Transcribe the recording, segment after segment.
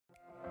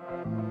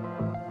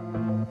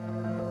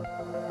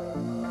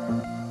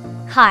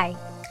Hi,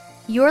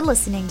 you're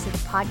listening to the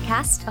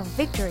podcast of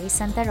Victory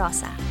Santa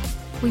Rosa.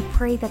 We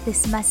pray that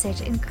this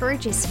message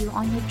encourages you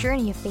on your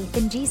journey of faith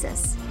in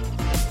Jesus.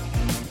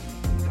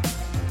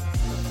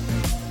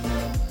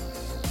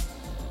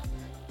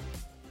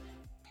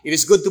 It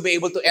is good to be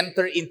able to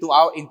enter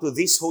into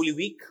this Holy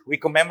Week. We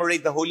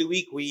commemorate the Holy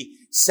Week. We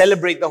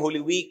celebrate the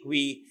Holy Week.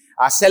 We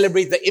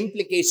celebrate the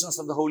implications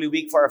of the Holy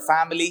Week for our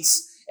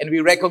families. And we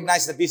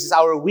recognize that this is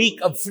our week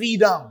of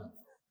freedom.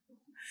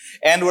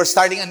 And we're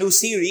starting a new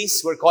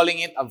series. We're calling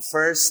it Of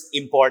First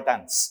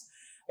Importance.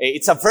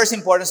 It's of first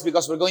importance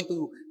because we're going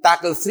to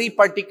tackle three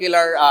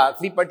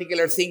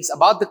particular things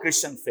about the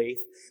Christian faith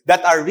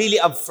that are really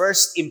of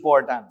first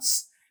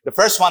importance. The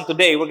first one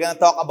today, we're going to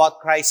talk about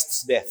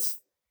Christ's death.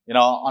 You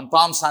know, on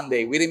Palm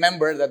Sunday, we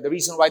remember that the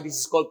reason why this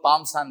is called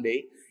Palm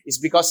Sunday is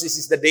because this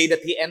is the day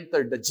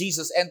that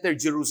Jesus entered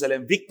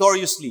Jerusalem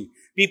victoriously.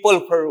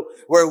 People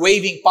were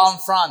waving palm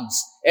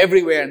fronds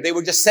everywhere, and they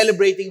were just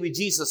celebrating with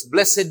Jesus.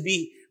 Blessed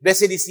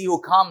is he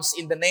who comes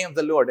in the name of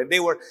the Lord. And they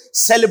were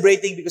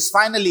celebrating because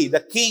finally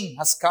the King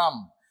has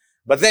come.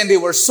 But then they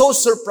were so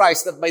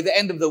surprised that by the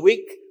end of the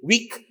week,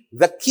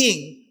 the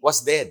King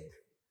was dead.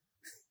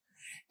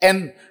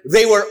 And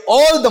they were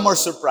all the more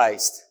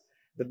surprised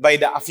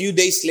that a few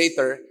days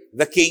later,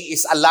 the King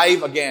is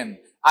alive again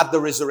at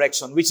the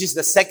resurrection, which is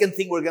the second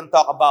thing we're going to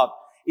talk about.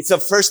 It's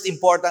of first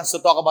importance to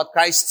talk about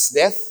Christ's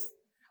death,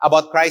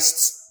 about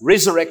Christ's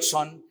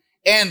resurrection,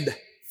 and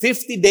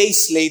 50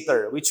 days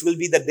later, which will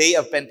be the day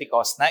of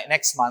Pentecost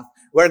next month,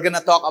 we're going to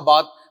talk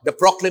about the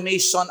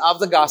proclamation of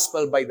the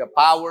gospel by the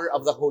power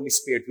of the Holy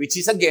Spirit, which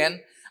is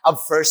again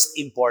of first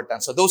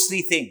importance. So those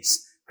three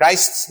things: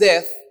 Christ's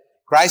death,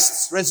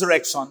 Christ's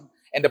resurrection,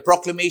 and the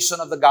proclamation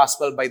of the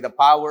gospel by the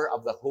power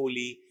of the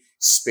Holy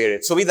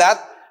Spirit. So with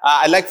that,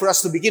 I'd like for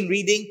us to begin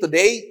reading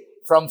today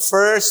from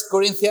 1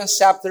 Corinthians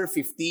chapter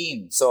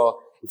 15.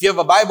 So if you have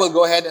a Bible,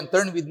 go ahead and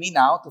turn with me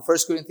now to 1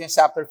 Corinthians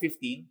chapter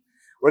 15.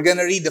 We're going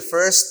to read the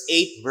first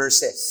 8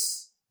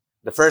 verses.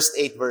 The first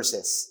 8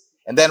 verses.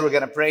 And then we're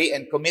going to pray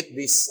and commit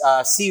this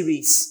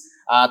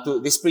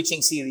this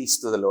preaching series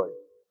to the Lord.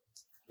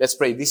 Let's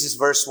pray. This is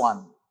verse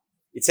 1.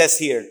 It says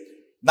here,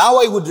 "Now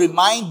I would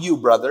remind you,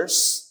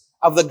 brothers,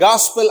 of the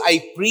gospel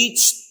I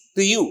preached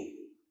to you,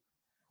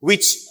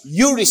 which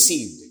you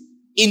received,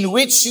 in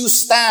which you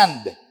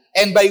stand,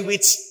 and by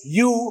which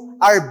you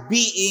are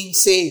being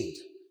saved,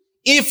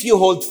 if you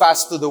hold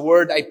fast to the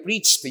word I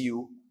preached to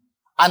you,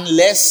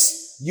 unless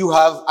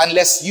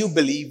you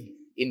believed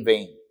in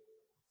vain."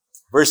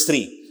 Verse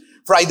 3,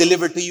 "For I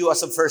delivered to you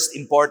as of first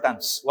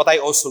importance what I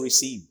also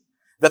received,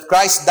 that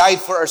Christ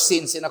died for our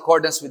sins in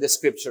accordance with the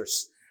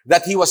Scriptures,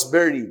 that he was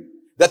buried,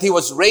 that he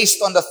was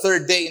raised on the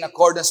third day in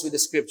accordance with the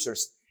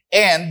Scriptures,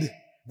 and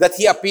that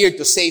he appeared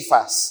to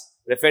Cephas,"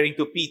 referring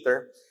to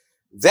Peter,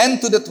 "then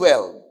to the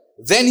 12.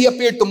 Then he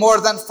appeared to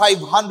more than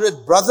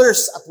 500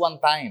 brothers at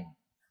one time,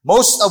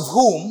 most of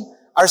whom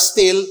are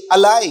still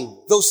alive,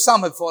 though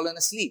some have fallen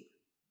asleep.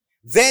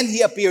 Then he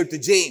appeared to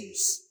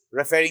James,"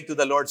 referring to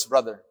the Lord's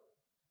brother.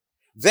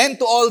 "Then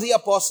to all the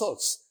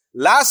apostles.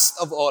 Last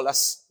of all,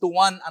 as to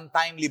one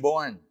untimely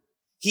born,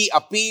 he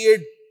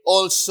appeared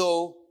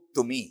also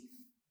to me."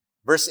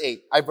 Verse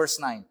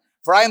 9.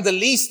 "For I am the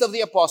least of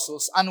the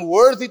apostles,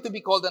 unworthy to be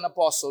called an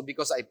apostle,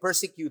 because I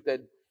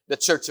persecuted the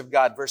church of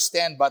God." Verse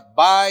 10. "But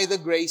by the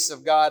grace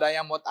of God, I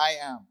am what I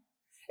am.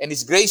 And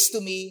his grace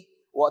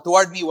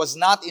toward me was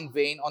not in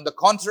vain. On the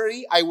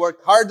contrary, I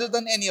worked harder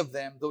than any of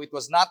them, though it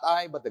was not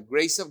I, but the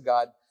grace of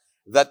God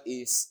that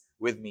is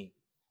with me."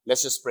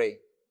 Let's just pray.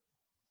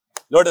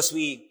 Lord, as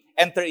we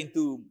enter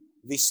into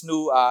this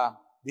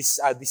this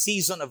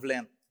season of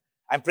Lent,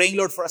 I'm praying,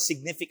 Lord, for a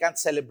significant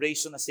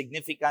celebration,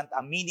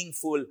 a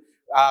meaningful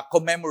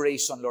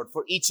commemoration, Lord,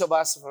 for each of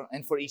us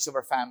and for each of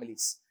our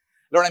families.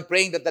 Lord, I'm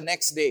praying that the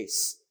next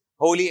days,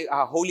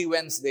 Holy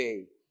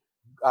Wednesday,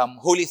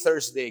 Holy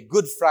Thursday,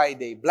 Good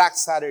Friday, Black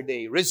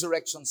Saturday,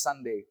 Resurrection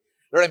Sunday,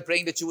 Lord, I'm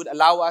praying that you would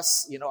allow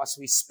us, as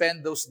we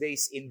spend those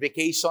days in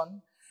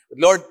vacation. But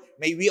Lord,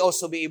 may we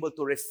also be able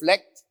to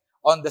reflect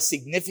on the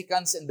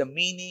significance and the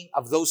meaning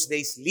of those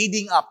days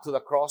leading up to the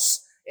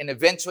cross and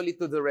eventually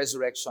to the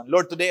resurrection.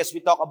 Lord, today as we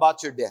talk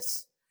about your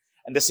death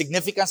and the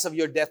significance of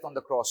your death on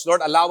the cross,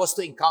 Lord, allow us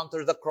to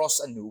encounter the cross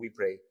anew, we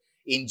pray.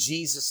 In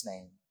Jesus'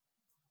 name,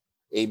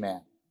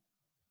 amen.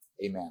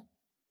 Amen.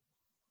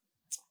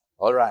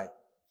 All right.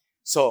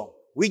 So,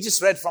 we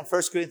just read from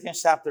 1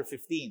 Corinthians chapter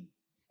 15.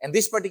 And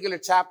this particular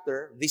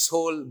chapter, this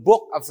whole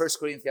book of 1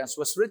 Corinthians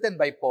was written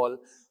by Paul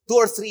 2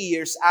 or 3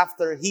 years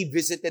after he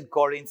visited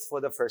Corinth for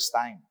the first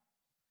time.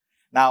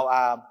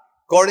 Now,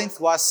 Corinth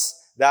was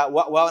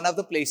one of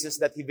the places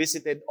that he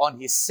visited on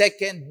his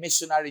second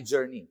missionary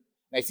journey.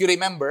 Now, if you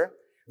remember,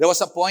 there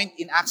was a point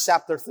in Acts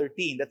chapter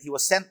 13 that he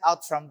was sent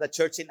out from the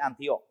church in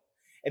Antioch.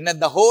 And then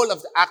the whole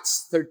of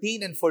Acts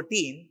 13 and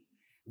 14,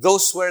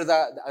 those were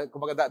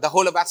the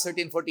whole of Acts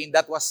 13 and 14,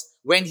 that was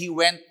when he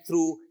went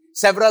through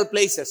several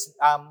places,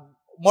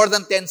 more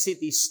than 10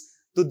 cities,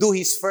 to do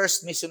his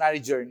first missionary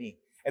journey.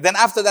 And then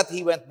after that,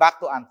 he went back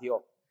to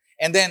Antioch.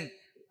 And then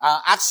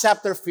Acts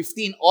chapter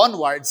 15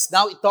 onwards,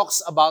 now it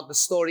talks about the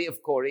story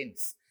of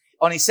Corinth.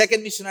 On his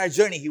second missionary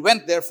journey, he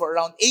went there for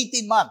around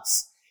 18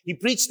 months. He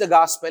preached the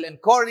gospel,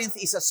 and Corinth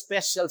is a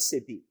special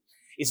city.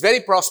 It's very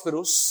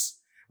prosperous,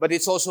 but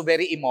it's also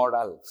very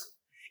immoral.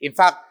 In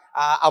fact,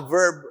 a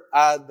verb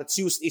that's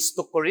used is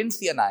to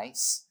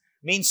Corinthianize,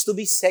 means to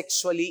be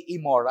sexually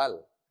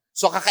immoral.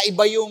 So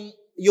kakaiba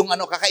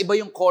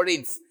yung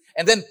Corinth.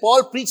 And then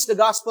Paul preached the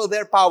gospel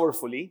there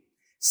powerfully,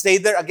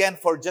 stayed there again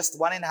for just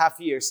 1.5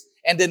 years,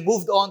 and then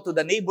moved on to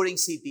the neighboring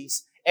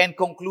cities and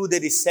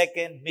concluded his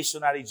second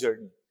missionary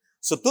journey.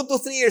 So 2 to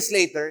 3 years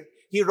later,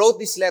 he wrote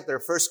this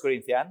letter, 1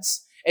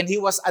 Corinthians, and he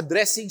was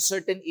addressing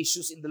certain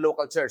issues in the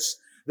local church.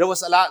 There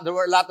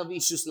were a lot of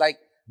issues like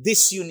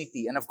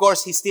disunity. And of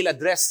course, he still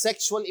addressed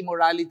sexual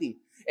immorality.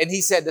 And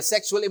he said the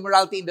sexual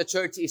immorality in the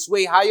church is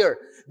way higher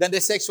than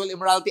the sexual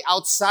immorality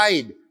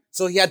outside.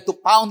 So he had to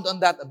pound on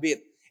that a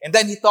bit. And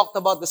then he talked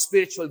about the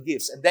spiritual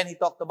gifts. And then he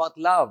talked about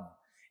love.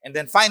 And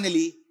then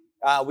finally,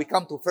 we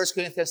come to 1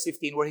 Corinthians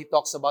 15 where he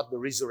talks about the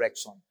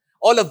resurrection.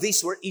 All of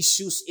these were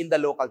issues in the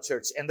local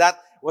church. And that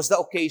was the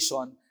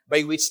occasion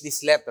by which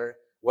this letter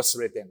was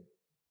written.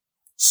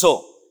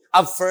 So,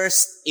 of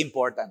first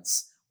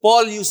importance.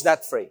 Paul used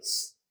that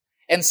phrase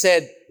and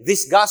said,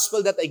 this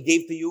gospel that I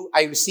gave to you,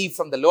 I received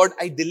from the Lord,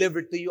 I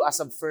delivered to you as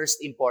of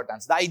first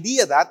importance. The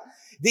idea that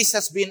this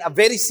has been a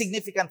very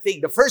significant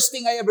thing. The first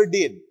thing I ever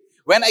did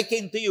when I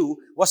came to you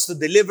was to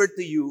deliver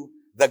to you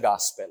the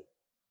gospel.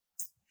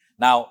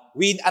 Now,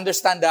 we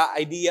understand the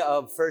idea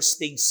of first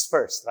things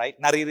first, right?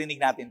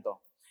 Naririnig natin to.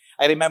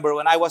 I remember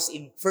when I was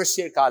in first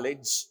year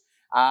college,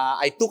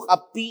 I took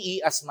up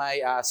PE as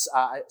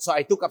so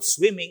I took up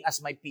swimming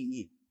as my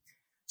PE.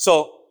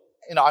 So,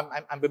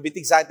 I'm a bit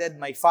excited.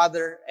 My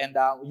father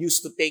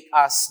used to take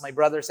us, my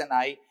brothers and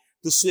I,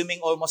 to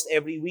swimming almost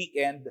every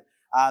weekend,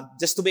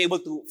 just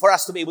for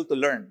us to be able to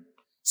learn.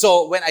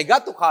 So when I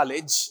got to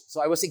college, so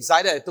I was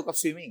excited. I took up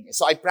swimming.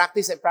 So I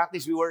practiced.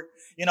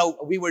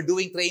 We were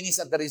doing trainings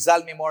at the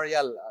Rizal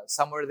Memorial,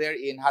 somewhere there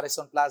in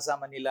Harrison Plaza,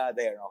 Manila.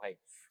 There, okay.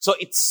 So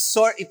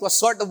it was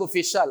sort of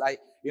official.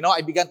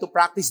 I began to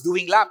practice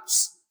doing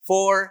laps,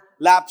 4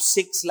 laps,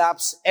 6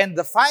 laps, and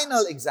the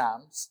final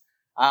exams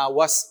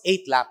was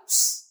 8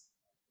 laps.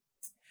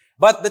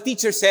 But the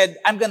teacher said,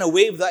 I'm gonna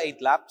waive the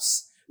 8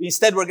 laps.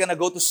 Instead, we're gonna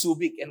go to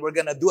Subic and we're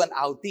gonna do an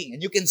outing,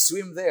 and you can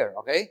swim there,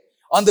 okay,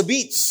 on the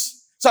beach.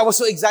 So I was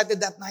so excited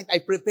that night. I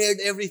prepared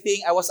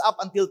everything. I was up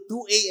until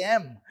 2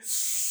 a.m.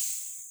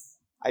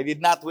 I did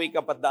not wake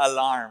up at the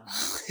alarm.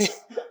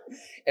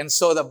 And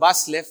so the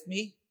bus left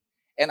me,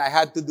 and I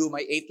had to do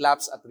my 8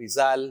 laps at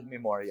Rizal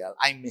Memorial.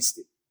 I missed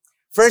it.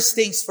 First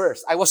things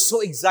first. I was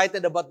so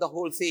excited about the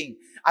whole thing.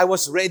 I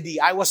was ready.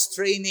 I was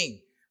training.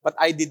 But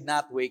I did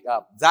not wake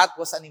up. That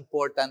was an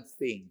important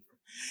thing.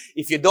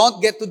 If you don't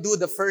get to do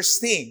the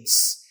first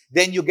things,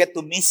 then you get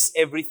to miss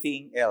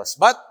everything else.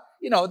 But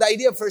the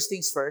idea of first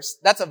things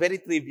first, that's a very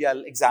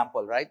trivial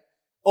example, right?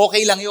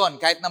 Okay lang yon,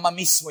 kahit na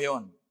ma-miss mo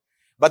yon.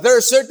 But there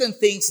are certain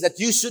things that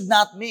you should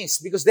not miss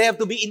because they have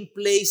to be in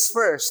place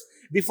first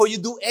before you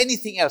do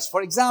anything else.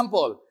 For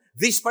example,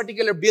 this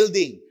particular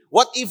building,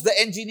 what if the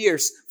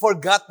engineers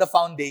forgot the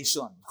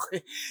foundation?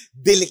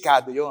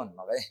 Delikado yon,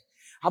 okay?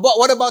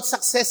 What about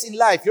success in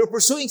life? You're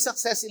pursuing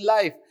success in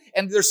life,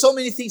 and there's so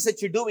many things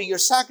that you're doing, you're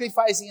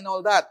sacrificing and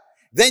all that.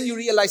 Then you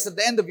realize at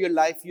the end of your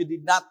life, you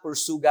did not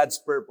pursue God's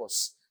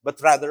purpose, but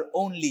rather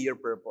only your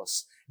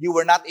purpose. You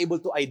were not able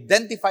to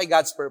identify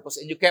God's purpose,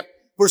 and you kept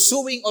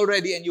pursuing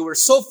already, and you were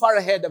so far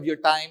ahead of your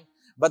time,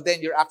 but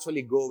then you're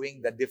actually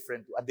going a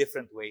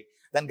different way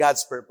than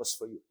God's purpose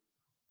for you.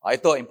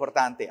 Ito,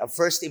 importante. Of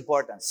first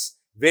importance.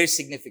 Very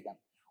significant.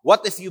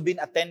 What if you've been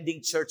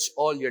attending church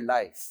all your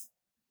life,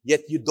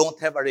 yet you don't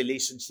have a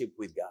relationship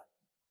with God?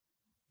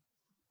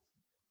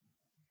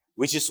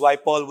 Which is why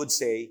Paul would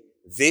say,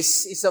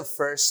 this is of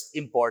first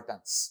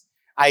importance.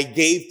 I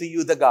gave to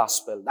you the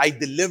gospel. I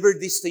delivered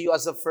this to you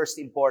as of first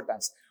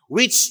importance,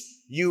 which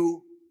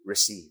you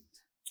received.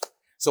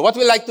 So what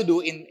we like to do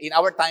in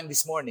our time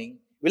this morning,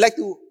 we like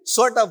to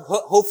sort of,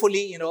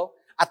 hopefully,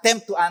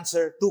 attempt to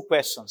answer 2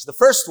 questions. The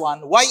first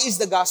one, why is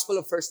the gospel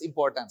of first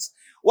importance?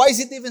 Why is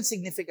it even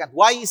significant?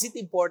 Why is it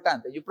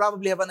important? And you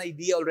probably have an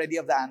idea already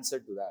of the answer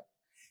to that.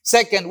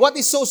 Second, what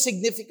is so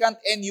significant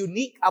and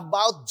unique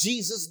about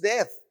Jesus'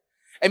 death?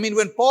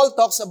 When Paul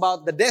talks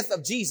about the death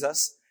of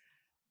Jesus,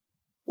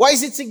 why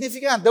is it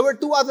significant? There were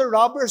 2 other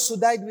robbers who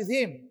died with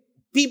him.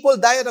 People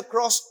die at the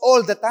cross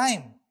all the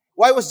time.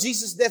 Why was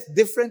Jesus' death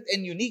different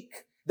and unique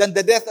than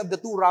the death of the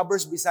 2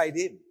 robbers beside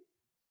him?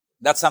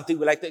 That's something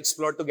we like to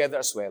explore together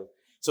as well.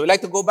 So we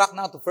like to go back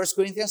now to 1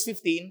 Corinthians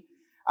 15.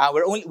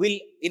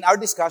 In our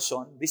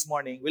discussion this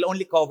morning, we'll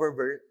only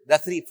cover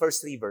the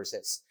first 3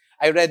 verses.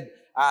 I read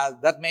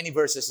that many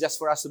verses just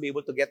for us to be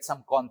able to get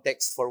some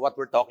context for what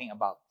we're talking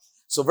about.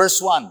 So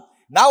verse 1,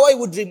 now I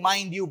would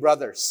remind you,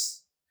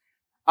 brothers,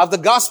 of the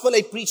gospel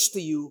I preached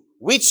to you,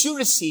 which you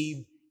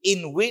received,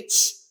 in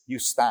which you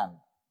stand.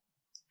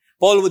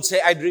 Paul would say,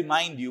 I'd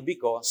remind you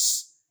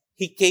because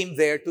he came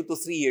there 2 to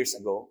 3 years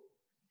ago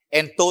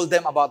and told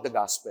them about the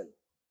gospel.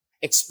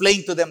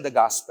 explain to them the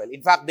gospel.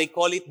 In fact, they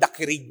call it the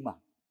kerygma.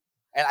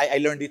 And I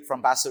learned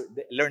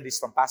this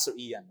from Pastor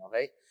Ian,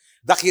 okay?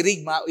 The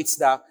kerygma, it's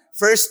the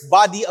first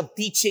body of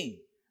teaching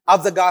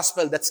of the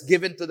gospel that's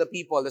given to the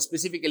people.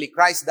 Specifically,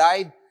 Christ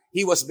died,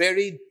 He was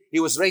buried, He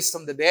was raised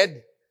from the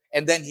dead,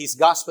 and then His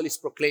gospel is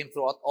proclaimed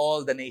throughout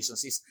all the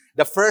nations. It's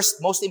the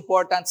first, most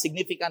important,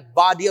 significant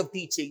body of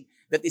teaching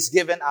that is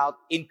given out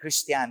in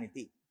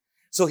Christianity.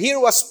 So here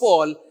was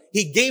Paul.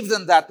 He gave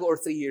them that 2 or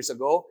 3 years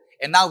ago,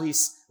 and now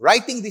he's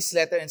writing this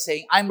letter and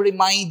saying, I'm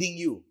reminding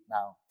you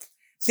now.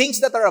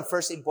 Things that are of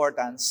first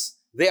importance,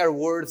 they are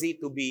worthy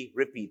to be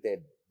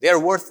repeated. They are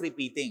worth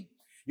repeating.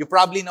 You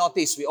probably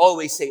notice we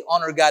always say,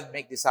 honor God,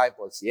 make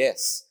disciples.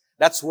 Yes,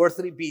 that's worth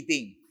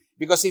repeating.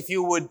 Because if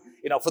you would,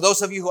 for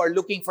those of you who are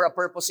looking for a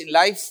purpose in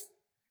life,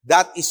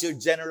 that is your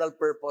general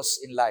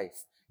purpose in life.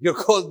 You're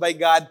called by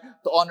God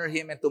to honor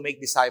Him and to make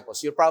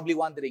disciples. You're probably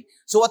wondering,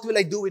 so what will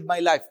I do with my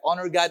life?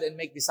 Honor God and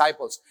make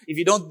disciples. If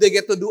you don't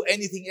get to do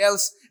anything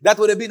else, that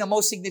would have been the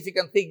most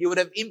significant thing. You would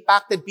have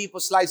impacted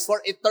people's lives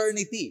for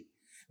eternity.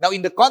 Now,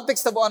 in the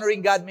context of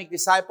honoring God, make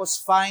disciples,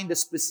 find the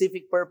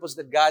specific purpose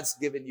that God's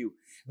given you.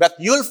 But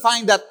you'll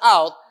find that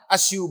out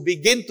as you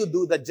begin to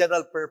do the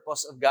general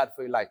purpose of God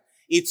for your life.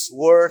 It's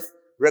worth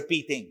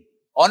repeating.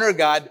 Honor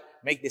God,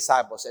 make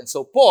disciples. And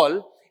so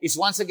Paul is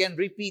once again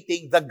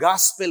repeating the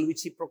gospel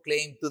which he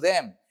proclaimed to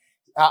them.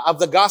 Of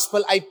the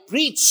gospel I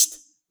preached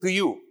to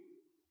you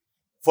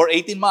for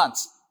 18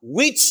 months,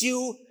 which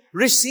you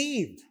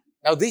received.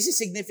 Now this is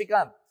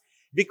significant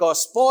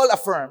because Paul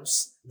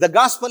affirms, the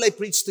gospel I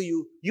preached to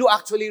you, you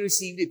actually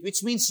received it,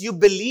 which means you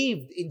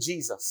believed in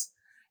Jesus.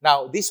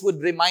 Now this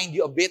would remind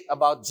you a bit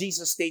about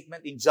Jesus'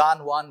 statement in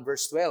John 1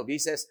 verse 12. He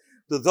says,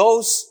 to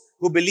those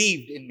who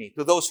believed in me,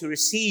 to those who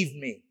received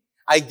me,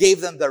 I gave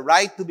them the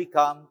right to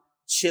become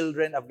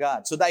children of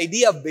God. So the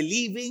idea of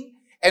believing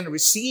and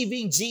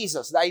receiving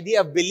Jesus, the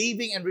idea of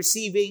believing and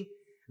receiving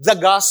the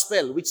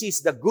gospel, which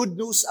is the good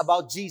news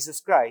about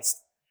Jesus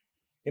Christ,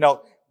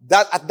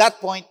 that at that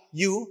point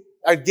you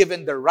are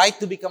given the right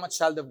to become a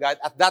child of God.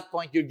 At that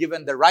point you're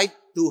given the right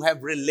to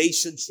have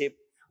relationship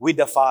with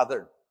the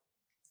Father,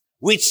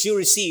 which you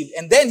received.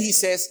 And then he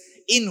says,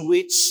 in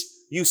which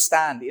you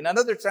stand. In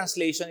another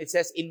translation, it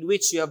says, in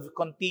which you have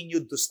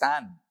continued to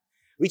stand.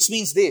 Which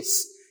means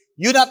this,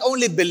 you not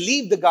only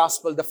believed the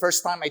gospel the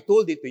first time I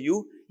told it to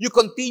you, you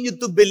continued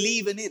to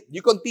believe in it.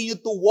 You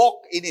continued to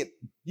walk in it.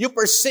 You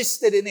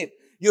persisted in it.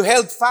 You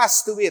held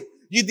fast to it.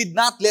 You did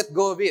not let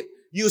go of it.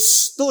 You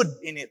stood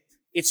in it.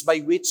 It's by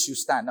which you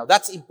stand. Now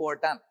that's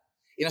important.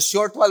 In a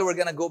short while, we're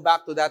going to go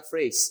back to that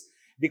phrase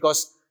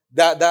because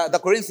the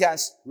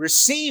Corinthians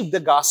received the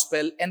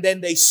gospel and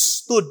then they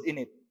stood in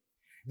it.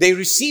 They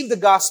received the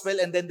gospel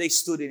and then they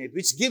stood in it,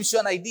 which gives you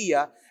an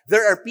idea.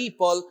 There are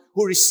people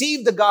who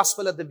received the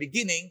gospel at the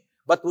beginning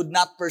but would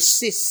not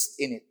persist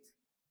in it.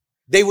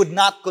 They would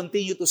not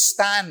continue to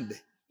stand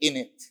in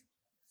it.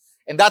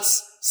 And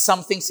that's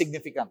something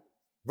significant.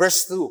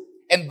 Verse 2,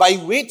 and by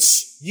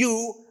which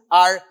you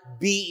are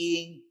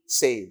being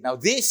saved. Now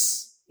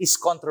this is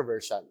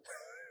controversial.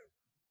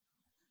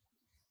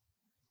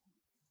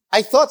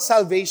 I thought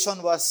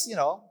salvation was,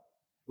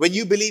 when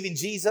you believe in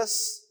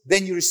Jesus,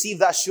 then you receive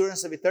the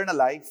assurance of eternal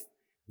life,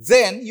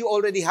 then you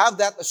already have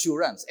that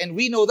assurance. And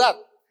we know that.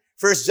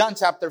 1 John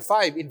chapter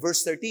 5 in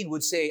verse 13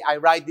 would say, I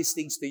write these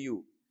things to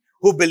you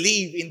who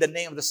believe in the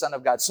name of the Son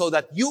of God, so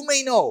that you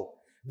may know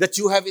that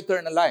you have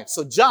eternal life.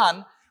 So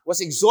John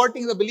was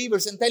exhorting the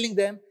believers and telling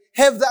them,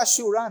 have the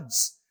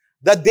assurance.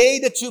 The day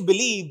that you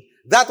believed,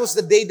 that was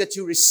the day that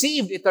you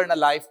received eternal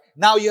life.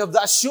 Now you have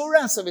the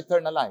assurance of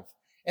eternal life.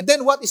 And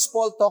then what is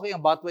Paul talking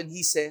about when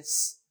he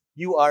says,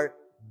 you are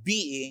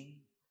being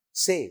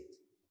saved?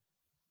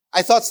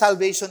 I thought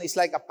salvation is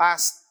like a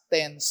past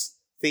tense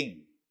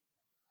thing.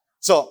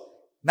 So,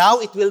 now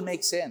it will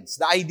make sense.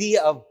 The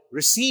idea of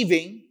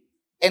receiving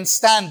and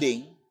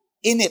standing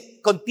in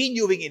it,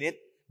 continuing in it,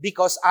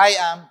 because I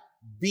am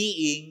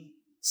being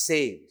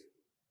saved.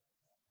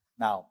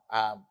 Now,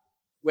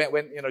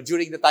 when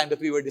during the time that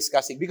we were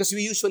discussing, because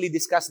we usually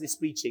discuss this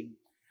preaching,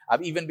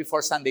 even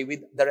before Sunday with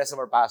the rest of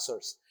our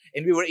pastors,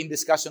 and we were in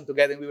discussion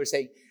together, and we were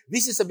saying,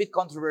 this is a bit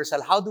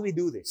controversial. How do we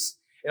do this?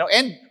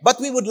 But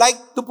we would like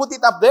to put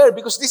it up there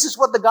because this is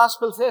what the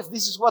gospel says.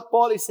 This is what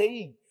Paul is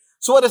saying.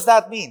 So what does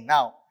that mean?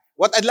 Now,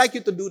 what I'd like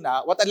to do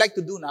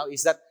now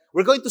is that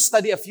we're going to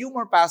study a few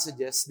more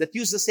passages that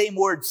use the same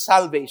word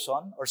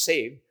salvation or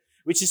saved,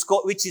 which is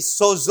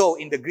sozo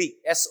in the Greek,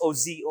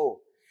 S-O-Z-O.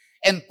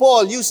 And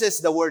Paul uses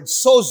the word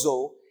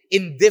sozo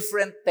in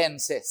different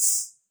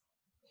tenses,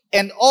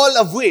 and all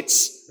of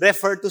which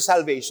refer to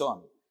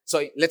salvation.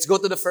 So let's go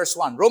to the first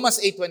one, Romans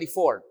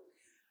 8:24.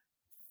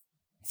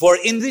 For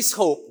in this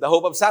hope, the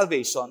hope of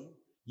salvation,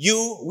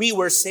 we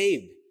were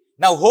saved.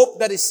 Now, hope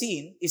that is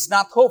seen is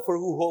not hope for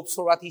who hopes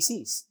for what he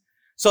sees.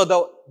 So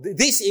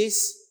this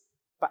is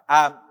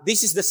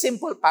the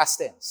simple past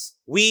tense.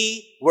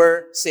 We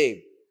were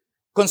saved.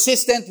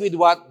 Consistent with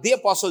what the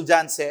Apostle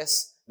John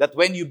says, that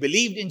when you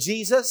believed in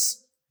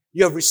Jesus,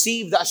 you have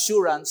received the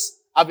assurance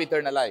of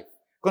eternal life.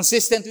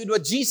 Consistent with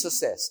what Jesus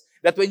says,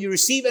 That when you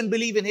receive and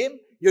believe in Him,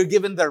 you're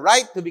given the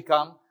right to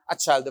become a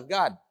child of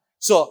God.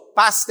 So,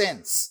 past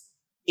tense.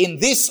 In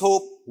this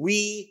hope,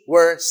 we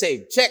were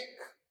saved. Check.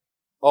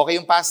 Okay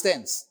yung past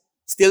tense.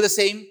 Still the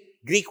same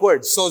Greek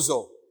word,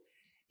 sozo.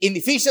 In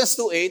Ephesians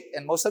 2:8,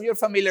 and most of you are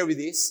familiar with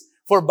this,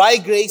 for by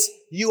grace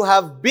you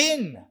have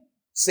been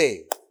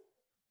saved.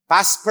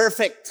 Past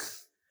perfect.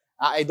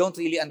 I don't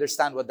really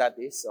understand what that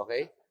is,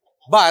 okay?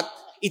 But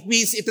it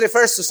means it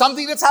refers to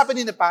something that's happened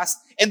in the past,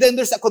 and then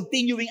there's a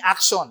continuing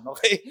action,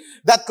 okay?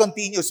 That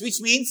continues, which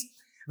means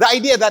the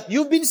idea that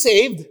you've been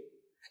saved,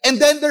 and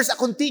then there's a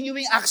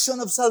continuing action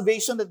of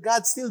salvation that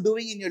God's still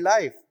doing in your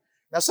life.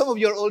 Now, some of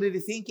you are already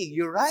thinking,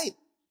 you're right.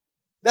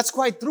 That's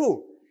quite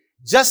true.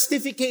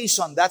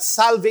 Justification, that's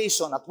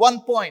salvation. At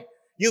one point,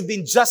 you've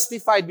been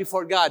justified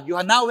before God.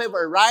 You now have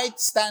a right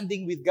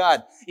standing with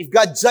God. If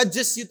God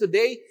judges you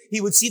today, He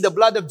would see the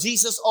blood of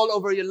Jesus all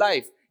over your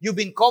life. You've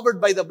been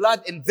covered by the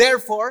blood, and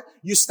therefore,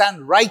 you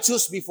stand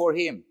righteous before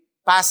Him.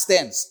 Past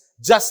tense,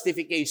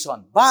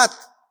 justification. But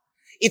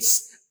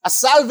it's a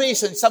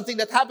salvation, something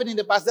that happened in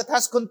the past that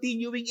has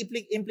continuing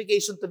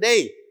implication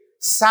today.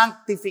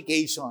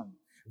 Sanctification.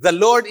 The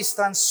Lord is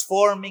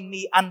transforming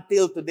me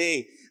until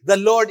today. The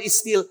Lord is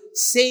still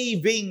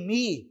saving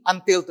me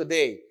until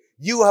today.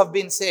 You have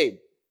been saved.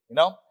 You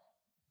know?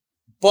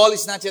 Paul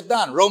is not yet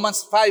done.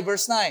 Romans 5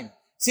 verse 9.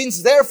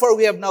 Since therefore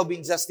we have now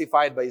been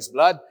justified by His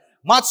blood,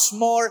 much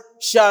more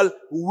shall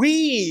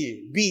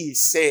we be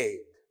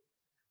saved.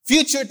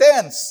 Future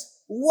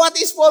tense. What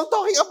is Paul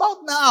talking about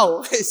now?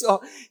 Okay,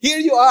 so here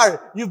you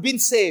are. You've been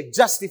saved,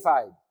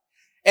 justified.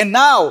 And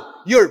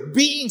now you're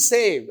being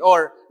saved,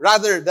 or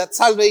rather that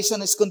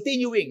salvation is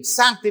continuing,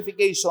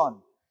 sanctification.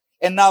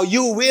 And now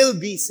you will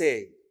be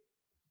saved.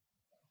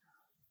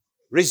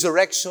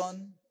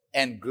 Resurrection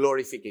and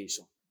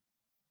glorification.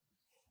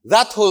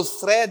 That whole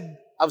thread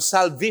of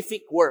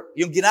salvific work,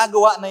 yung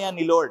ginagawa na yan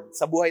ni Lord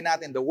sa buhay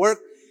natin,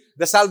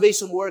 the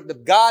salvation work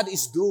that God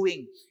is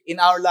doing in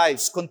our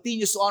lives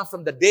continues on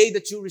from the day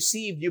that you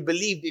received, you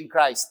believed in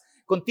Christ,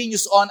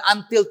 continues on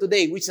until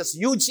today, which has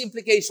huge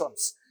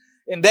implications.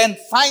 And then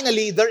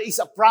finally, there is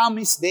a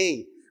promised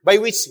day by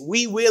which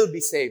we will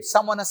be saved.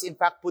 Someone has in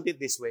fact put it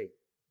this way.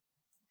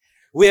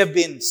 We have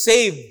been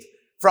saved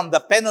from the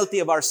penalty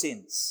of our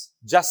sins,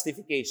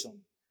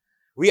 justification.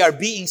 We are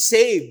being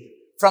saved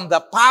from the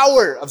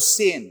power of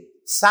sin,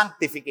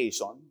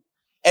 sanctification.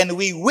 And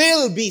we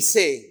will be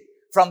saved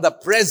from the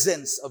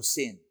presence of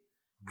sin,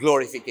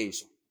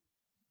 glorification.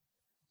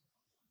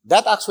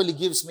 That actually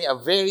gives me a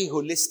very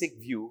holistic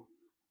view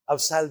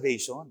of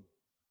salvation.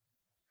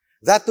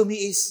 That to me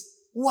is,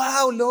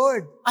 wow,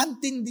 Lord,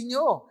 antindi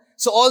nyo.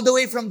 So all the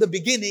way from the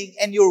beginning,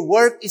 and your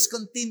work is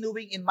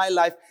continuing in my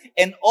life,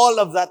 and all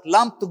of that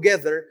lumped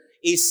together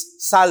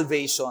is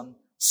salvation,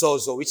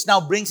 sozo. Which now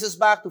brings us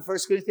back to 1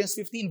 Corinthians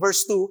 15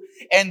 verse 2,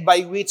 and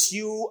by which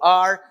you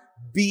are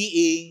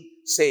being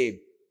saved.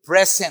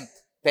 Present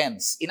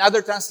tense. In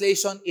other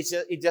translation,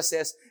 it just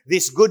says,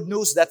 this good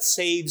news that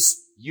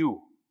saves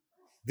you.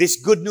 This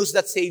good news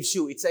that saves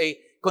you. It's a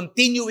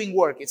continuing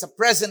work. It's a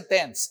present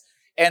tense.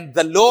 And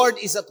the Lord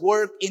is at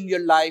work in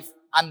your life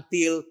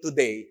until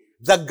today.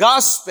 The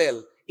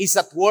gospel is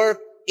at work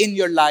in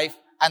your life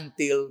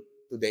until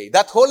today.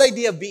 That whole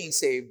idea of being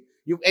saved,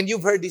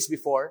 you've heard this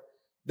before,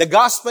 the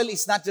gospel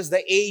is not just the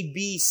A,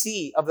 B,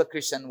 C of the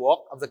Christian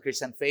walk, of the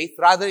Christian faith.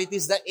 Rather, it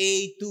is the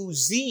A to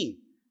Z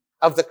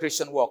of the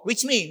Christian walk.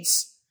 Which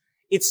means,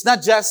 it's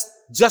not just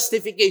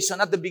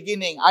justification at the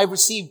beginning. I've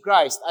received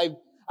Christ.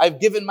 I've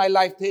given my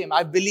life to Him.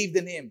 I've believed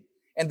in Him.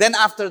 And then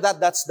after that,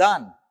 that's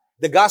done.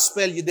 The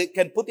gospel, you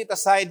can put it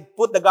aside,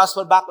 put the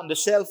gospel back on the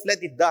shelf,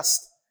 let it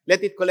dust.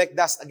 Let it collect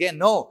dust again.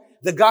 No.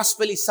 The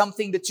gospel is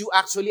something that you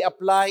actually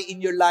apply in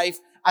your life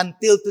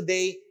until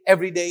today,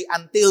 every day,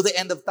 until the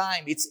end of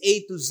time. It's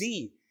A to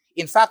Z.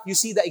 In fact, you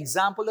see the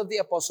example of the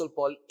Apostle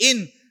Paul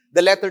in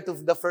the letter to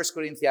the 1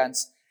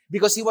 Corinthians,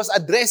 because he was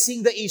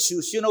addressing the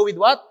issues, with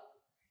what?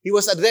 He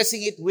was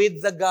addressing it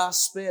with the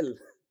gospel.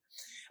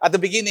 At the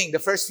beginning, the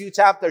first few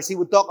chapters, he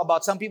would talk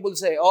about, some people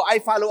say, oh, I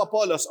follow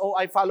Apollos. Oh,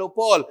 I follow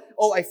Paul.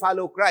 Oh, I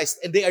follow Christ.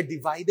 And they are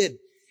divided.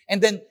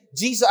 And then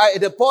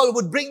Paul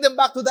would bring them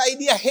back to the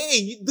idea,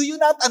 hey, do you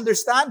not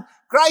understand?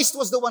 Christ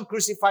was the one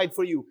crucified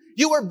for you.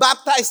 You were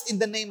baptized in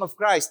the name of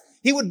Christ.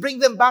 He would bring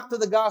them back to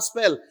the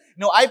gospel.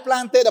 I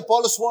planted,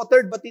 Apollos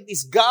watered, but it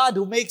is God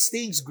who makes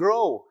things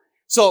grow.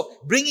 So,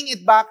 bringing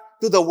it back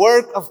to the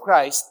work of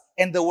Christ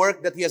and the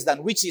work that He has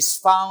done, which is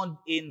found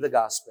in the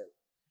gospel.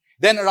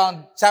 Then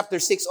around chapter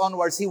 6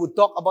 onwards, he would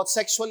talk about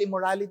sexual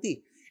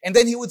immorality. And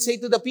then he would say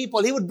to the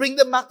people, he would bring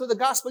them back to the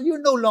gospel.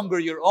 You're no longer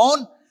your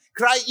own.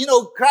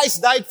 Christ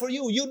died for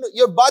you.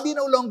 Your body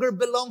no longer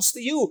belongs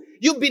to you.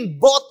 You've been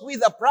bought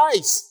with a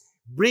price.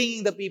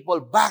 Bringing the people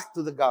back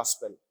to the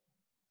gospel.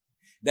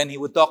 Then he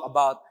would talk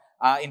about,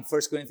 in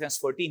 1 Corinthians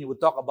 14, he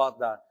would talk about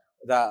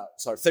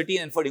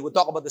 13 and 14, he would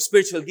talk about the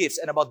spiritual gifts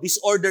and about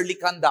disorderly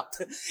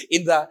conduct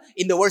in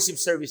the worship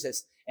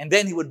services. And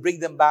then he would bring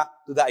them back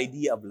to the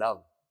idea of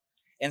love.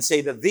 And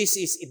say that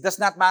it does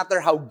not matter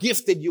how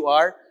gifted you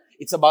are,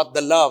 it's about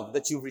the love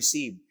that you've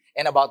received.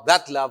 and about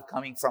that love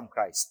coming from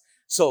Christ.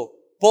 So,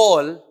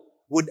 Paul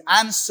would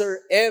answer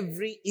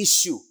every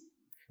issue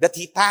that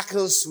he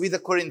tackles with the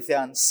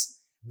Corinthians,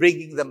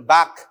 bringing them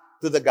back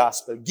to the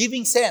gospel,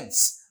 giving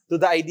sense to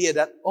the idea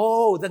that,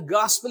 the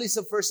gospel is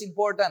of first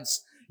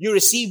importance. You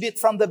received it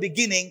from the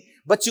beginning,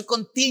 but you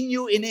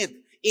continue in it,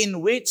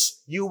 in which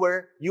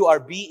you are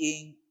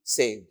being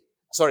saved.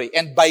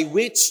 And by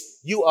which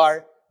you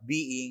are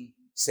being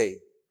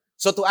saved.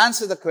 So to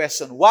answer the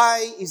question,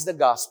 why is the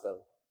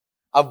gospel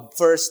of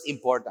first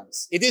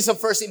importance? It is of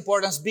first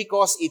importance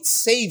because it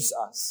saves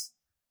us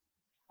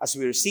as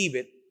we receive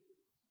it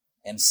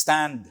and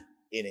stand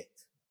in it.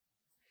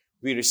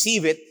 We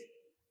receive it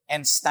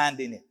and stand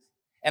in it.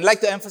 And I'd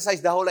like to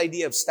emphasize the whole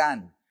idea of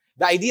stand.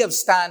 The idea of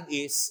stand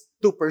is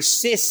to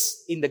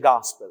persist in the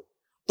gospel,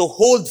 to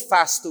hold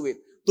fast to it,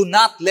 to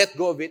not let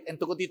go of it, and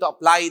to continue to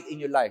apply it in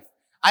your life.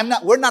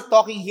 We're not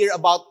talking here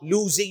about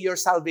losing your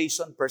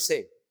salvation per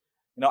se.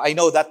 I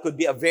know that could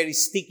be a very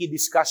sticky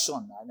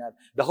discussion,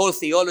 the whole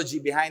theology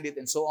behind it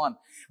and so on.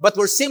 But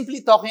we're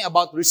simply talking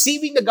about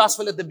receiving the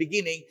gospel at the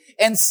beginning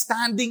and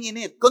standing in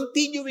it,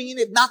 continuing in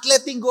it, not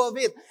letting go of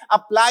it,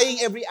 applying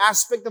every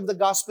aspect of the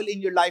gospel in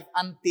your life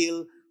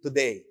until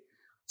today.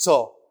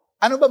 So,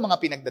 ano ba mga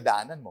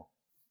pinagdadaanan mo?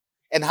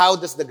 And how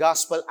does the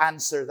gospel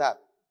answer that?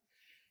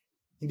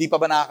 Hindi pa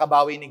ba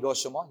nakakabawi yung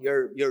negosyo mo?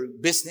 Your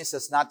business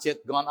has not yet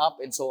gone up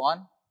and so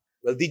on?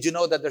 Well, did you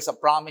know that there's a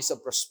promise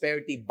of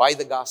prosperity by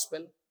the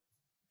gospel?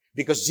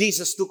 Because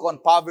Jesus took on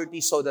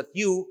poverty so that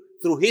you,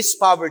 through His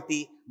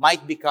poverty,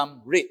 might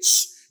become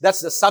rich.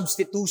 That's the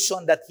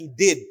substitution that He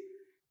did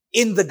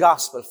in the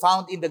gospel,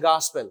 found in the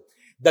gospel.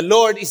 The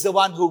Lord is the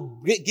one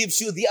who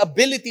gives you the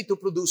ability to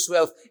produce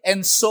wealth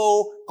and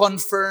so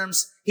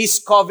confirms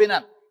His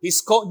covenant,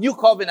 His new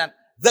covenant,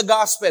 the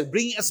gospel,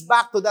 bringing us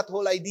back to that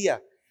whole idea.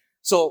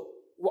 So,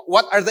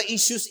 what are the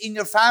issues in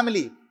your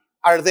family?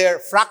 Are there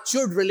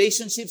fractured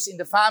relationships in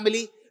the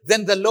family?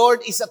 Then the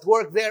Lord is at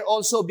work there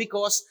also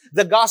because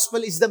the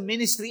gospel is the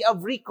ministry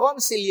of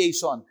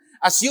reconciliation.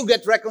 As you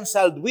get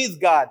reconciled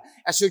with God,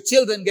 as your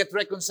children get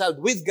reconciled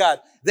with God,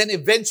 then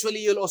eventually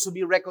you'll also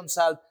be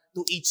reconciled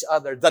to each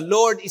other. The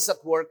Lord is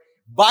at work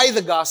by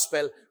the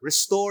gospel,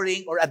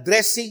 restoring or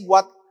addressing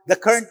the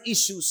current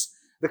issues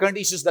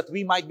that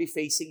we might be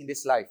facing in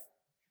this life.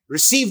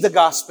 Receive the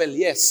gospel,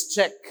 yes,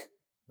 check.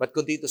 But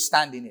continue to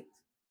stand in it.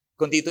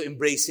 Continue to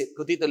embrace it.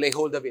 Continue to lay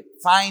hold of it.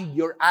 Find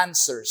your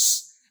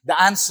answers,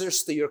 the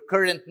answers to your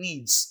current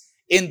needs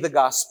in the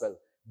gospel.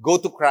 Go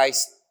to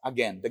Christ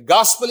again. The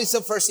gospel is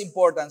of first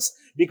importance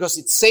because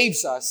it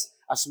saves us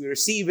as we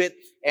receive it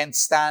and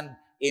stand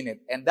in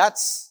it. And that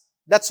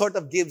sort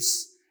of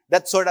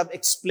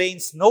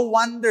explains, no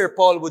wonder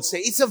Paul would say,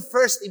 it's of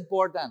first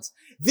importance.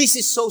 This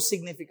is so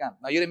significant.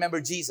 Now you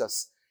remember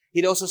Jesus.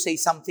 He'd also say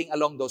something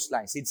along those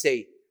lines. He'd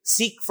say,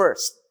 seek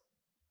first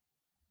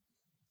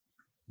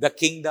the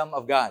kingdom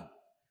of God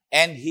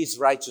and His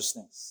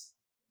righteousness.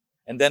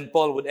 And then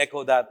Paul would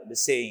echo that, the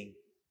saying,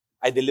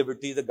 I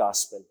delivered to you the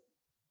gospel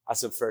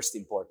as of first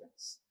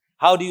importance.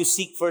 How do you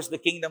seek first the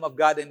kingdom of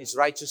God and His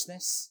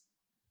righteousness?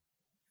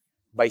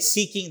 By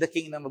seeking the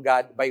kingdom of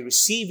God, by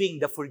receiving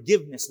the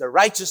forgiveness, the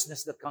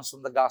righteousness that comes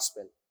from the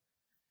gospel.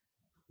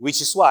 Which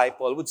is why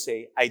Paul would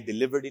say, I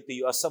delivered it to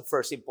you as of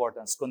first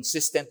importance,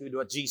 consistent with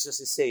what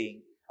Jesus is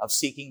saying of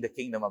seeking the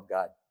kingdom of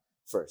God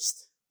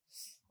first.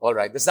 All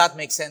right. Does that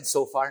make sense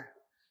so far?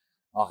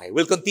 Okay.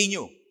 We'll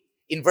continue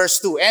in verse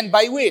 2. And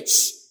by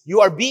which you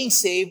are being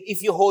saved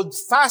if you hold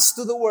fast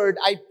to the word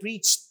I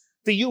preached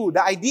to you.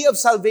 The idea of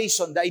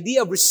salvation, the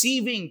idea of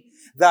receiving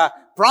the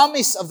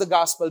promise of the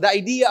gospel, the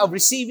idea of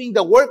receiving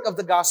the work of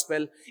the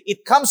gospel,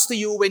 it comes to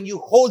you when you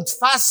hold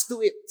fast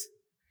to it.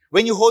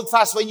 When you hold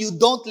fast, when you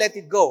don't let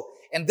it go.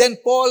 And then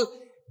Paul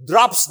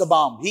drops the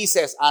bomb. He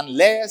says,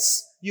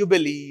 unless you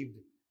believed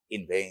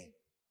in vain.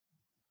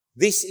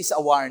 This is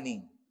a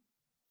warning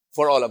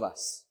for all of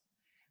us.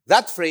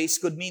 That phrase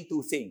could mean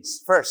two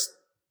things. First,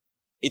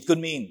 it could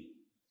mean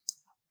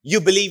you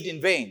believed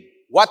in vain.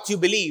 What you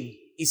believed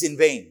is in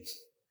vain.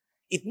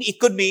 It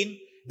could mean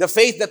the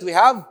faith that we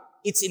have,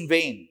 it's in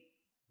vain.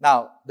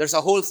 Now, there's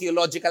a whole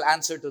theological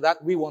answer to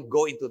that. We won't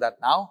go into that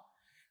now.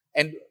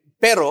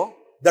 Pero,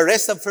 the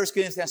rest of 1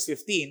 Corinthians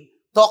 15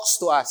 talks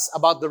to us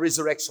about the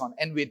resurrection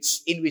in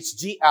which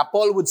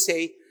Paul would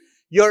say,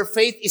 your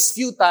faith is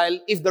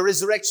futile if the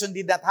resurrection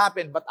did not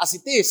happen. But as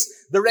it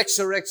is, the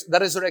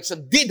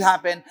resurrection did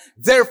happen.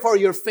 Therefore,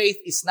 your faith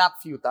is not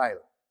futile.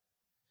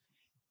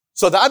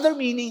 So the other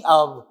meaning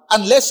of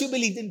unless you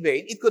believed in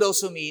vain, it could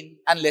also mean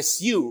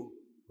unless you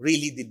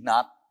really did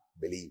not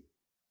believe.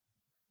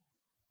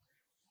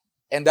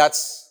 And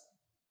that's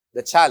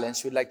the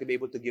challenge we'd like to be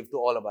able to give to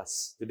all of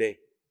us today.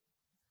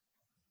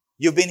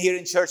 You've been here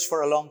in church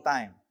for a long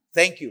time.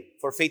 Thank you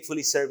for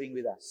faithfully serving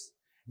with us.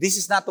 This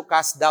is not to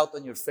cast doubt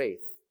on your faith,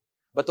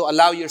 but to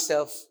allow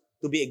yourself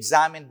to be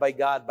examined by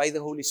God, by the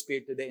Holy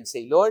Spirit today and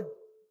say, Lord,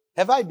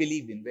 have I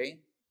believed in vain?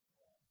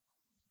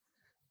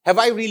 Have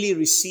I really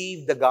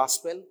received the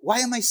gospel? Why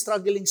am I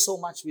struggling so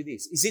much with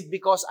this? Is it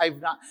because I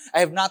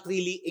have not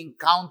really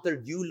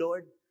encountered you,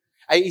 Lord?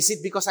 Is it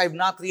because I've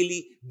not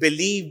really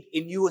believed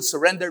in you and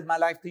surrendered my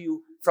life to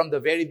you from the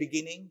very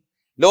beginning?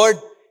 Lord,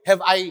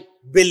 have I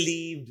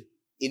believed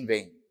in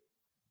vain?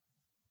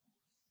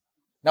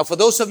 Now, for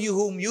those of you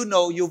whom you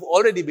know you've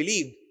already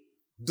believed,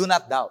 do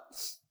not doubt.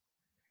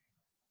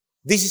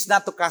 This is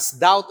not to cast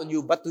doubt on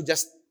you, but to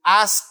just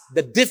ask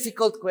the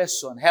difficult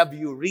question, have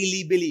you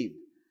really believed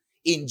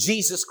in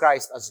Jesus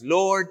Christ as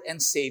Lord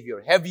and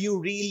Savior? Have you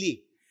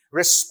really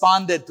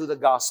responded to the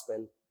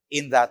gospel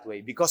in that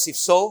way? Because if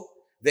so,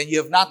 then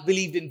you have not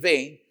believed in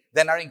vain.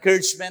 Then our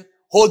encouragement,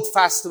 hold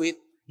fast to it.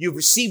 You've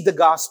received the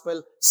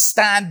gospel,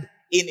 stand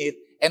in it,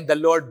 and the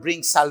Lord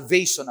brings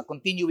salvation, a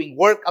continuing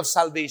work of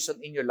salvation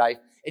in your life,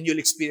 and you'll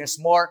experience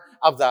more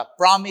of the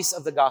promise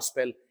of the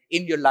gospel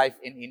in your life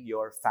and in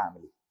your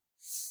family.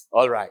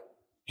 All right.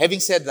 Having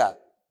said that,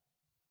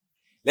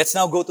 let's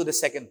now go to the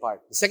second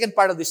part. The second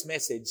part of this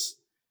message,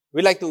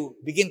 we like to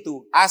begin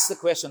to ask the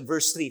question,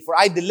 verse 3. For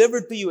I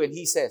delivered to you, and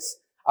he says,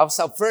 of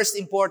first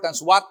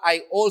importance, what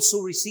I also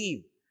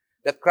received,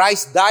 that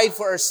Christ died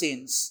for our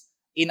sins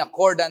in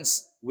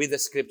accordance with the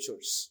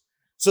scriptures.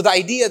 So the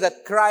idea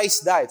that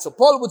Christ died. So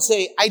Paul would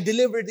say, I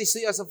delivered this to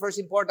you as of first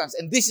importance.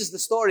 And this is the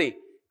story.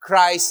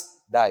 Christ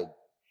died.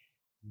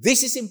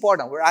 This is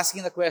important. We're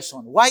asking the question,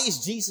 why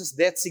is Jesus'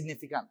 death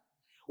significant?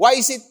 Why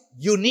is it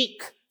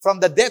unique from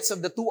the deaths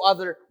of the two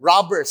other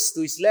robbers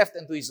to his left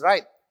and to his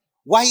right?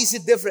 Why is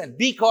it different?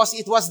 Because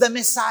it was the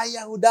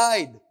Messiah who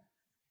died.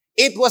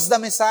 It was the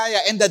Messiah,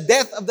 and the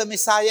death of the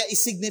Messiah is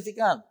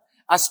significant.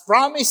 As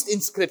promised in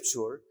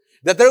Scripture,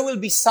 that there will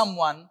be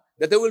someone,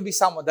 that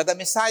the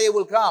Messiah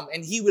will come,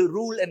 and he will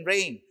rule and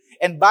reign.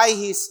 And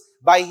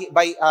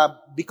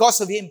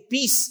because of him,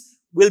 peace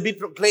will be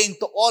proclaimed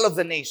to all of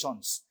the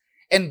nations.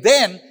 And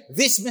then,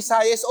 this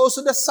Messiah is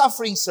also the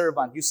suffering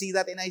servant. You see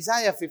that in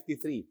Isaiah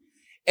 53.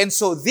 And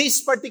so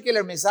this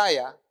particular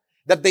Messiah,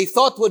 that they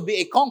thought would be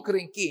a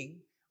conquering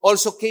king,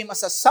 also came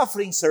as a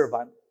suffering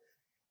servant,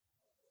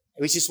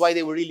 which is why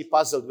they were really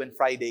puzzled when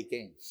Friday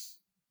came.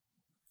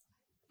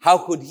 How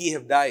could he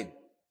have died?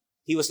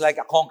 He was like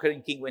a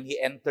conquering king when he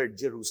entered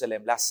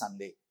Jerusalem last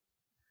Sunday.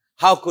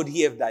 How could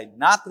he have died?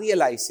 Not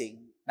realizing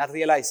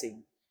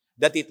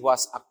that it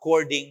was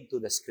according to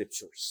the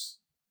scriptures.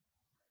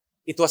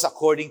 It was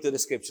according to the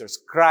scriptures.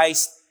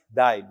 Christ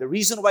died. The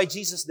reason why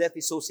Jesus' death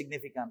is so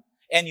significant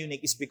and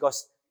unique is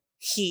because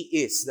he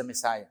is the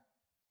Messiah.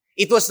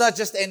 It was not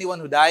just anyone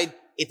who died.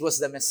 It was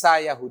the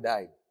Messiah who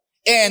died.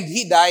 And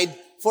he died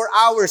for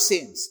our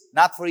sins,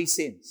 not for his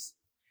sins.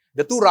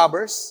 The two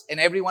robbers and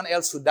everyone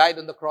else who died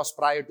on the cross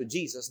prior to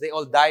Jesus, they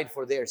all died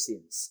for their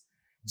sins.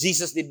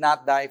 Jesus did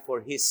not die for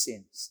his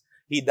sins.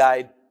 He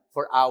died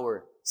for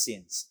our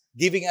sins.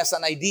 Giving us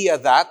an idea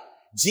that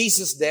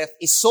Jesus' death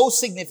is so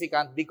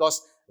significant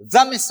because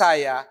the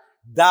Messiah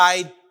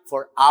died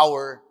for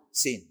our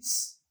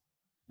sins.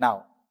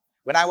 Now,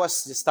 when I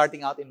was just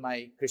starting out in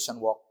my Christian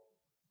walk,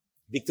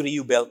 Victory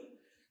U Belt,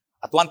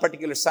 at one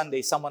particular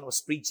Sunday, someone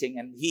was preaching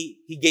and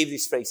he gave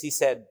this phrase. He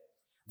said,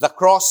 the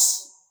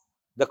cross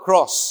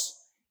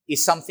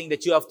is something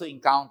that you have to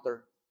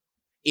encounter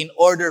in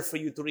order for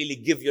you to really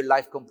give your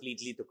life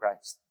completely to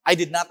Christ. I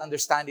did not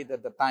understand it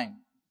at the time.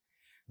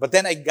 But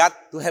then I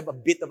got to have a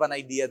bit of an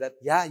idea that,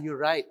 yeah, you're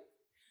right.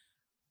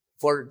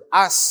 For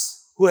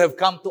us who have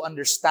come to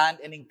understand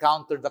and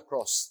encounter the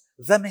cross,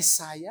 the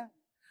Messiah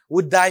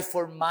would die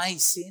for my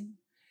sin.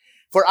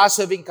 For us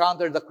who have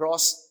encountered the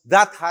cross,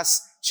 that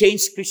has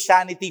changed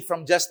Christianity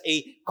from just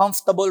a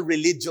comfortable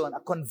religion, a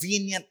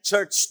convenient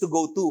church to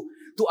go to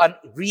a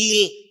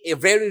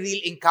very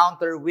real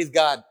encounter with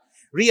God.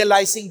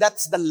 Realizing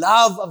that's the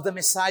love of the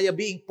Messiah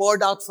being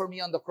poured out for me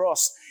on the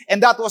cross.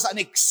 And that was an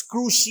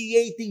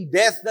excruciating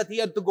death that he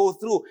had to go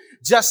through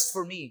just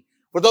for me.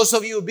 For those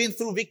of you who've been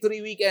through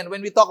Victory Weekend,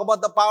 when we talk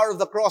about the power of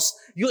the cross,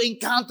 you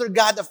encounter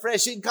God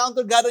afresh. You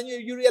encounter God and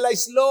you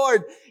realize,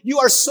 Lord, you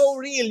are so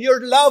real.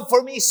 Your love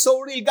for me is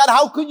so real. God,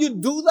 how could you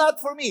do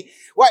that for me?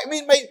 Well,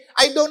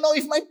 I don't know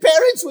if my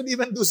parents would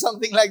even do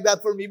something like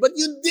that for me, but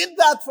you did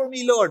that for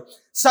me, Lord.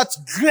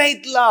 Such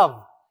great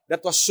love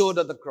that was showed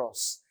at the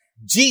cross.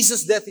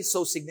 Jesus' death is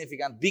so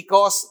significant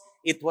because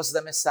it was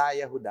the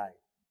Messiah who died.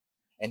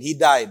 And he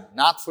died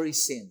not for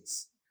his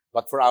sins,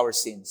 but for our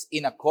sins,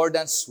 in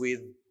accordance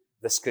with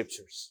the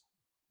scriptures.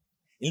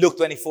 In Luke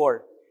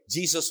 24,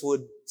 Jesus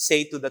would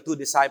say to the two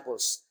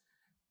disciples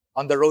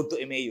on the road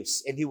to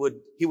Emmaus, and he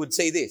would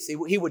say this,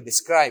 he would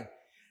describe,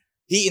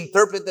 he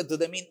interpreted to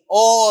them in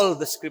all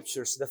the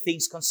scriptures, the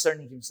things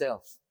concerning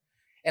himself.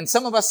 And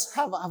some of us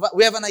have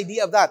an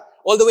idea of that,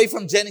 all the way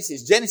from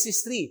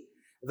Genesis 3,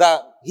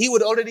 he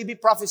would already be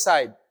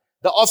prophesied,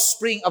 the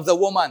offspring of the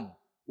woman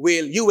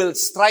you will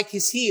strike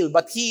his heel,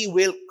 but he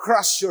will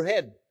crush your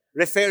head,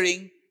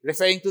 referring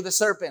to the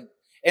serpent.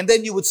 And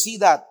then you would see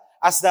that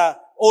as the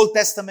Old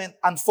Testament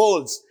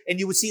unfolds, and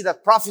you would see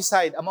that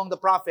prophesied among the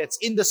prophets.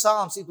 In the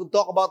Psalms, it would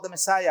talk about the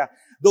Messiah.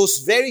 Those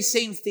very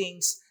same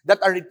things that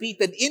are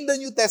repeated in the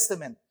New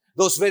Testament,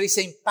 those very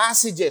same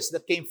passages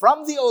that came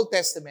from the Old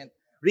Testament,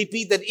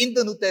 repeated in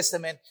the New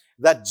Testament,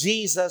 that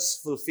Jesus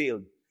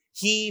fulfilled.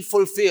 He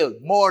fulfilled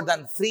more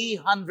than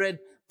 300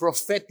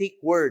 prophetic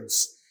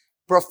words,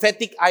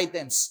 prophetic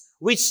items,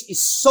 which is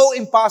so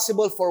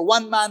impossible for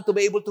one man to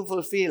be able to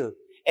fulfill.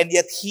 And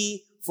yet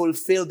he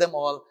fulfilled them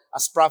all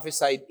as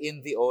prophesied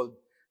in the Old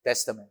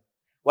Testament.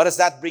 What does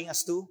that bring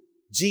us to?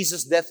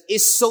 Jesus' death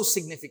is so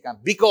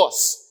significant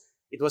because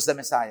it was the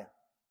Messiah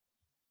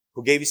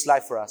who gave his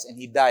life for us, and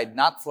he died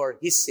not for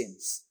his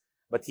sins,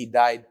 but he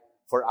died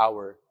for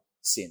our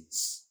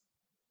sins.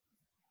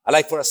 I'd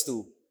like for us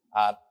to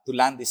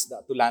land this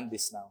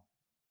now.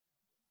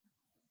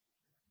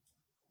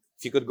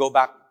 If you could go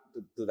back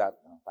to that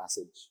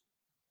passage.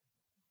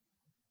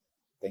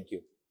 Thank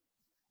you.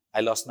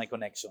 I lost my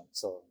connection,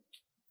 so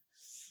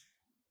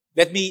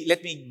let me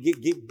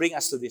bring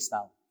us to this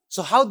now.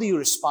 So how do you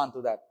respond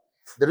to that?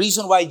 The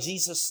reason why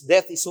Jesus'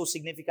 death is so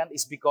significant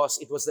is because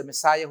it was the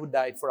Messiah who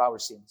died for our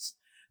sins.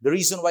 The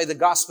reason why the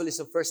gospel is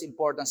of first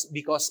importance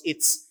because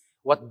it's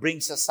what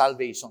brings us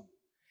salvation.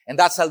 And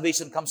that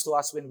salvation comes to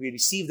us when we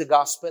receive the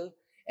gospel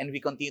and we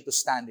continue to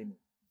stand in it.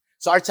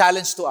 So our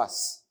challenge to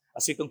us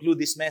as we conclude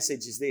this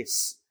message is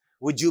this.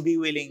 Would you be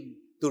willing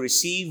to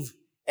receive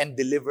and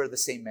deliver the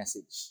same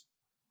message?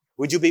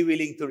 Would you be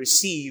willing to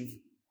receive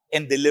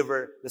and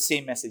deliver the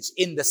same message?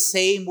 In the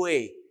same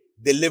way,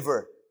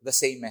 deliver the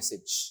same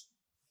message.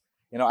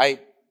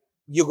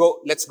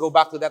 Let's go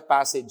back to that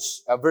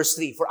passage, verse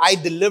 3. For I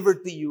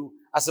delivered to you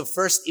as of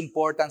first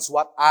importance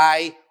what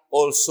I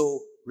also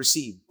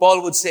received.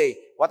 Paul would say,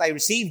 what I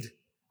received,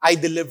 I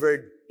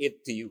delivered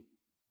it to you.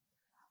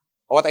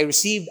 What I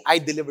received, I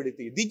delivered it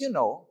to you. Did you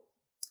know?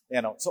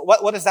 So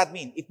what does that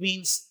mean? It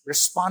means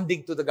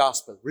responding to the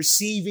gospel,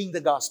 receiving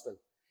the gospel,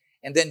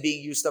 and then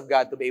being used of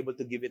God to be able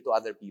to give it to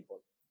other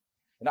people.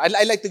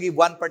 I'd like to give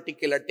one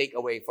particular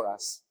takeaway for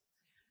us.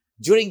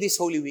 During this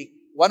Holy Week,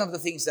 one of the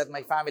things that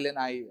my family and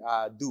I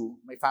do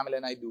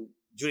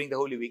during the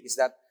Holy Week is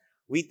that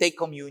we take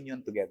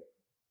communion together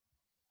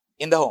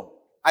in the home.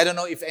 I don't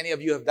know if any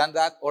of you have done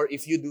that or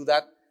if you do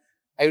that.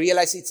 I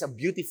realize it's a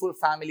beautiful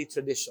family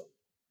tradition.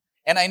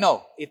 And I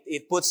know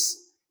it puts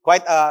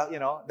quite,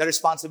 the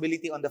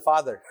responsibility on the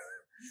father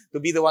to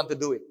be the one to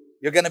do it.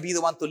 You're going to be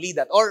the one to lead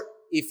that. Or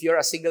if you're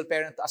a single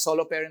parent, a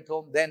solo parent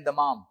home, then the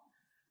mom,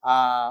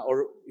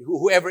 or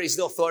whoever is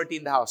the authority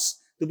in the house,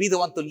 to be the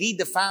one to lead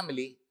the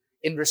family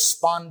in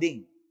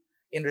responding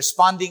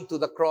to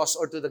the cross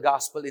or to the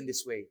gospel in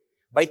this way,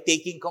 by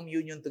taking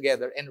communion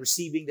together and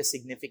receiving the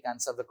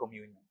significance of the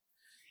communion.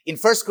 In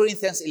 1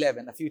 Corinthians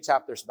 11, a few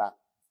chapters back,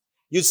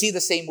 you see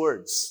the same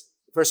words.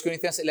 1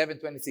 Corinthians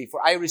 11:23, for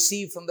I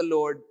received from the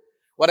Lord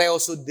what I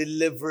also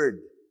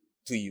delivered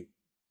to you.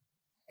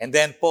 And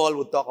then Paul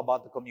would talk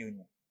about the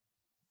communion.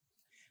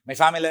 My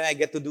family and I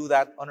get to do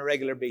that on a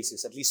regular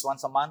basis, at least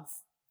once a month,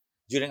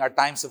 during our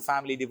times of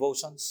family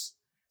devotions,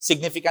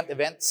 significant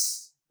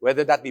events,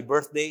 whether that be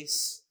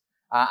birthdays,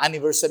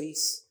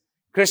 anniversaries,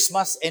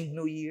 Christmas and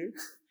New Year.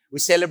 We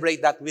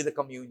celebrate that with the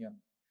communion.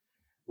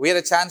 We had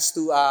a chance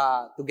to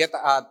get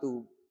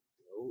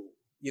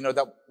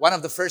one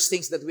of the first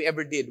things that we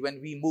ever did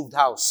when we moved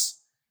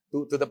house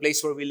to the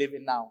place where we live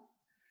in now.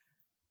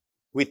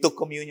 We took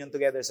communion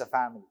together as a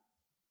family.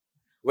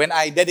 When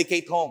I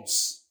dedicate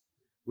homes,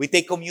 we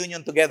take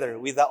communion together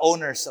with the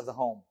owners of the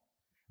home.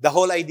 The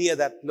whole idea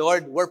that,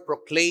 Lord, we're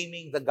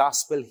proclaiming the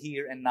gospel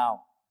here and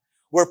now.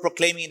 We're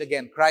proclaiming it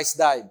again. Christ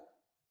died.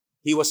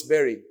 He was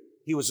buried.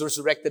 He was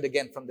resurrected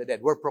again from the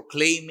dead. We're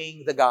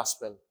proclaiming the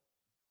gospel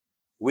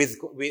with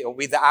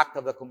the act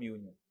of the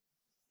communion.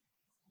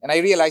 And I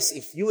realize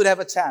if you would have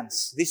a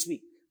chance this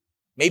week,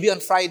 maybe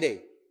on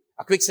Friday,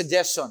 a quick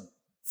suggestion,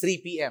 3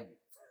 p.m.,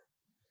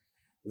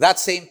 that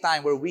same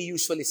time where we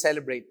usually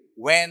celebrate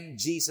when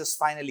Jesus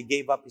finally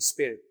gave up His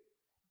Spirit,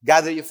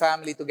 gather your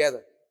family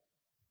together,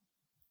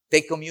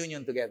 take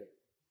communion together,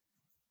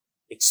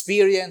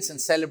 experience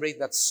and celebrate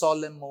that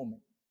solemn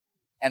moment,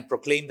 and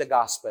proclaim the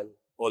gospel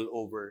all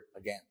over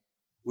again.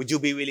 Would you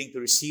be willing to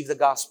receive the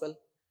gospel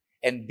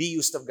and be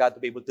used of God to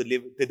be able to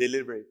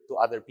deliver it to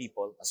other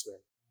people as well?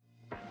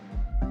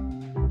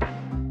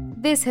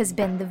 This has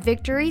been the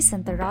Victory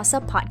Santa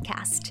Rosa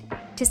podcast.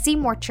 To see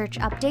more church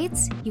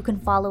updates, you can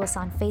follow us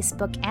on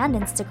Facebook and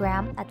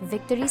Instagram at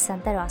Victory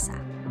Santa Rosa.